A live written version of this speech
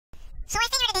So I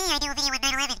figured today I'd do a video on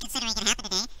 9/11 considering it happened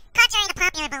today. Contrary to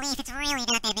popular belief, it's really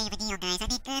not that big of a deal, guys. I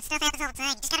mean, stuff happens all the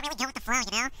time. You just gotta really go with the flow,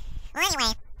 you know? Well,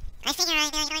 anyway, I figure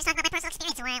I'd, just talk about my personal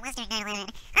experience of where I was during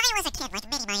 9/11. I was a kid, like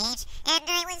maybe my age, and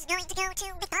I was going to go to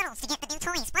McDonald's to get the new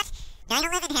toys, but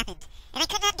 9/11 happened. And I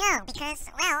could not go because,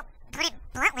 well, put it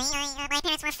bluntly, my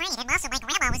parents were afraid, and also my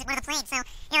grandma was in one of the planes, so,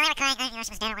 they were crying,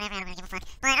 she was dead or whatever, I don't really give a fuck.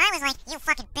 But I was like, you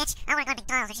fucking bitch, I wanna go to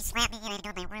McDonald's, and she slapped me, I had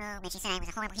to go to my room, and she said I was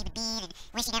a horrible human being, and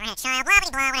wish she never had a child, blah,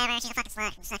 blah, blah, whatever, she's a fucking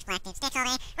slut, who sucks black dudes dicks all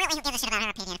day. Really, who gives a shit about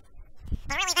her opinion?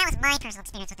 But really, that was my personal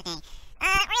experience with the day.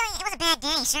 Really, it was a bad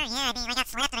day, sure, yeah, I mean, I got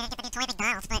slapped and I didn't get the new toy at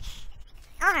McDonald's, but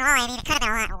overall, I mean, it could have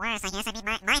been a lot worse, I guess. I mean,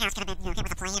 my house could have been, hit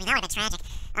with a plane, I mean, that would have been tragic.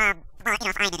 Well,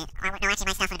 if I did it, no, actually,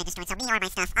 my stuff would have been destroyed, so me or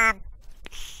my stuff,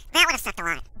 that would have sucked a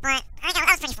lot. But, I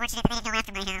was pretty fortunate that they didn't go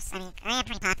after my house. I mean, I am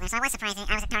pretty popular, so I was surprised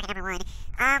I was at target number 1.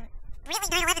 Really,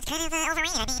 9/11's kind of,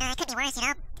 overrated. I mean, it could be worse, you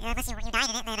know? Unless you died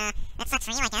in it, then, that sucks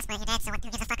for you, I guess, but you're dead, so who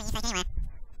gives a fuck what you think anyway?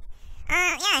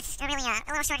 Yeah, it's a really, a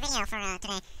little short video for,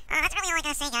 today. That's really all I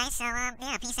gotta say, guys, so,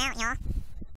 yeah, peace out, y'all.